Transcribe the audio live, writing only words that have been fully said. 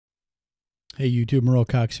Hey YouTube, Merle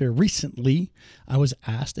Cox here. Recently, I was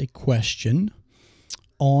asked a question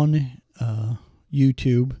on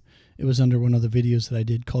YouTube. It was under one of the videos that I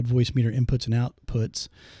did called VoiceMeeter Inputs and Outputs.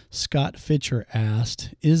 Scott Fitcher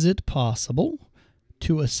asked, is it possible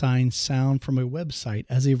to assign sound from a website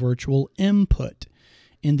as a virtual input?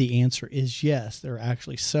 And the answer is yes. There are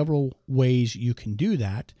actually several ways you can do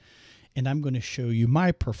that. And I'm going to show you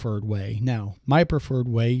my preferred way. Now, my preferred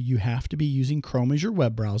way, you have to be using Chrome as your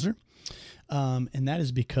web browser. And that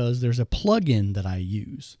is because there's a plugin that I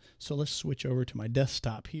use. So let's switch over to my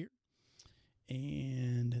desktop here.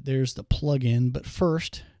 And there's the plugin. But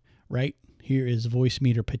first, right here is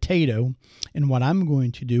VoiceMeeter Potato. And what I'm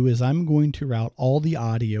going to do is I'm going to route all the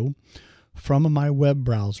audio from my web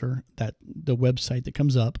browser, the website that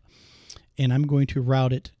comes up, and I'm going to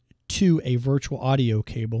route it to a virtual audio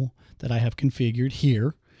cable that I have configured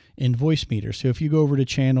here in VoiceMeeter. So if you go over to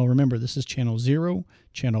channel, remember this is channel 0,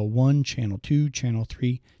 channel 1, channel 2, channel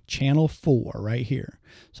 3, channel 4 right here.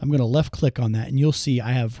 So I'm going to left click on that and you'll see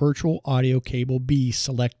I have virtual audio cable B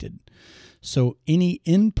selected. So any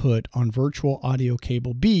input on virtual audio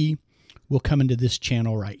cable B will come into this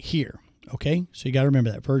channel right here. Okay, so you got to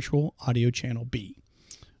remember that virtual audio channel B.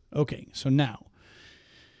 Okay, so now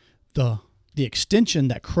the extension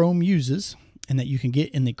that Chrome uses and that you can get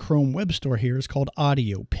in the Chrome Web Store here is called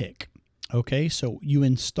AudioPick. Okay, so you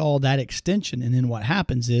install that extension, and then what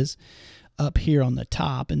happens is up here on the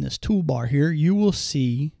top in this toolbar here, you will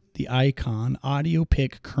see the icon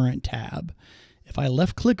AudioPick Current tab. If I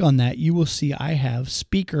left click on that, you will see I have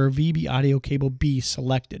speaker VB audio cable B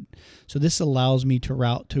selected. So this allows me to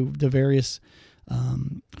route to the various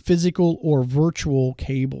physical or virtual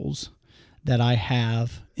cables that I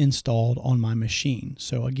have installed on my machine.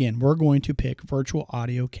 So again, we're going to pick virtual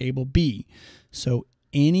audio cable B. So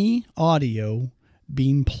any audio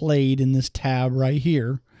being played in this tab right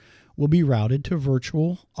here will be routed to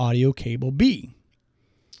virtual audio cable B.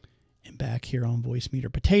 And back here on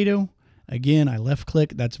VoiceMeeter Potato, again, I left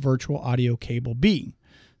click, that's virtual audio cable B.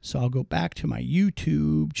 So I'll go back to my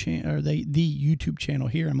YouTube channel, or the YouTube channel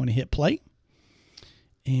here. I'm going to hit play.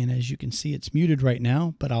 And as you can see, it's muted right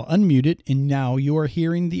now, but I'll unmute it. And now you are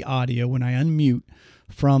hearing the audio when I unmute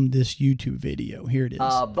from this YouTube video. Here it is.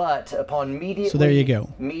 But upon immediately so there you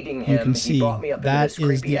go. Meeting him, you can see that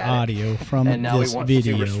is the audio from this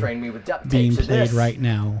video being played right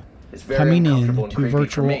now, coming in to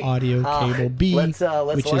virtual audio cable B,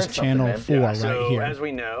 which is channel 4 right here. As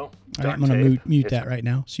we know, all right, I'm going to mute that right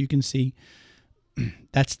now so you can see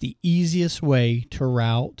that's the easiest way to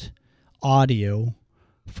route audio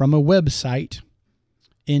from a website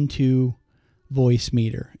into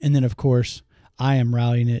VoiceMeeter. And then, of course, I am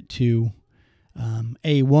routing it to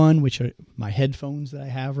A1, which are my headphones that I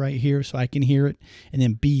have right here so I can hear it, and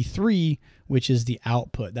then B3, which is the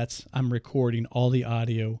output. I'm recording all the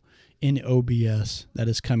audio in OBS that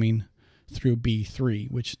is coming through B3,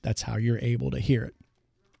 which that's how you're able to hear it.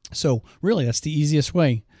 So really, that's the easiest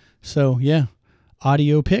way. So yeah,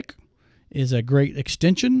 AudioPick is a great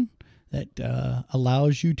extension that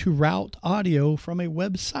allows you to route audio from a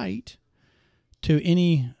website to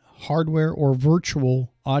any hardware or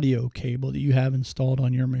virtual audio cable that you have installed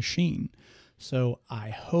on your machine. So I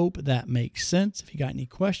hope that makes sense. If you got any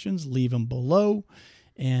questions, leave them below.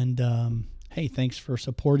 And hey, thanks for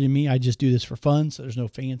supporting me. I just do this for fun, so there's no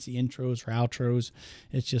fancy intros or outros.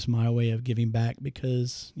 It's just my way of giving back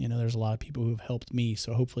because, you know, there's a lot of people who have helped me.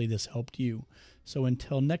 So hopefully this helped you. So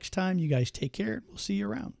until next time, you guys take care. We'll see you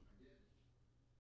around.